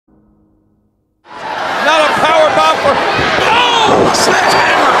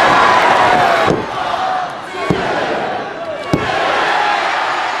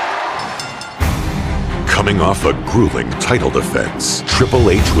off a grueling title defense, Triple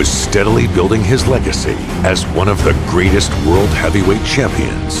H was steadily building his legacy as one of the greatest world heavyweight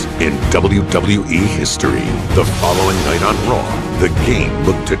champions in WWE history. The following night on Raw, the game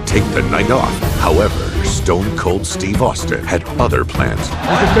looked to take the night off. However, Stone Cold Steve Austin had other plans. You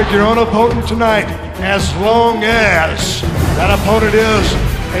can pick your own opponent tonight, as long as that opponent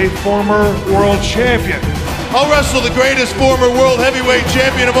is a former world champion. I'll wrestle the greatest former world heavyweight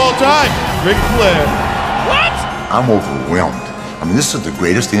champion of all time, Ric Flair. What? I'm overwhelmed. I mean, this is the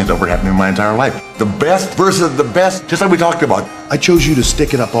greatest thing that's ever happened in my entire life. The best versus the best, just like we talked about. I chose you to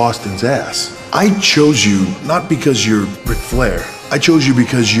stick it up Austin's ass. I chose you not because you're Ric Flair. I chose you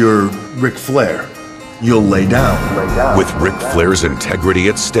because you're Ric Flair. You'll lay down. With Ric Flair's integrity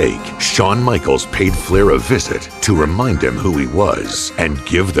at stake, Shawn Michaels paid Flair a visit to remind him who he was and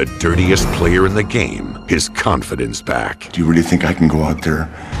give the dirtiest player in the game his confidence back. Do you really think I can go out there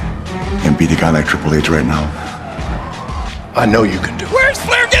and beat a guy like Triple H right now? I know you can do it. Where's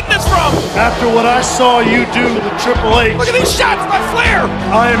Flair getting this from? After what I saw you do to Triple H. Look at these shots by Flair.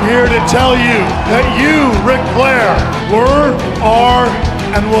 I am here to tell you that you, Ric Flair, were, are,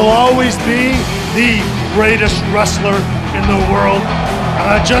 and will always be the greatest wrestler in the world. And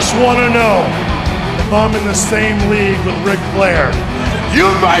I just want to know if I'm in the same league with Ric Flair.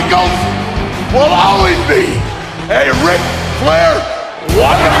 You, Michaels, will always be a Ric Flair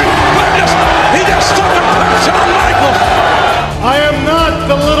wannabe. Goodness, he just took a punch on Michaels. I am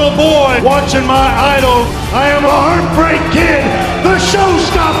not the little boy watching my idol. I am a heartbreak kid, the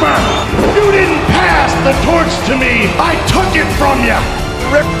showstopper. You didn't pass the torch to me. I took it from you.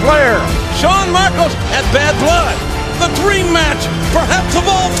 Ric Flair, Shawn Michaels had bad blood. The dream match, perhaps of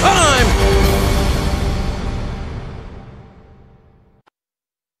all time.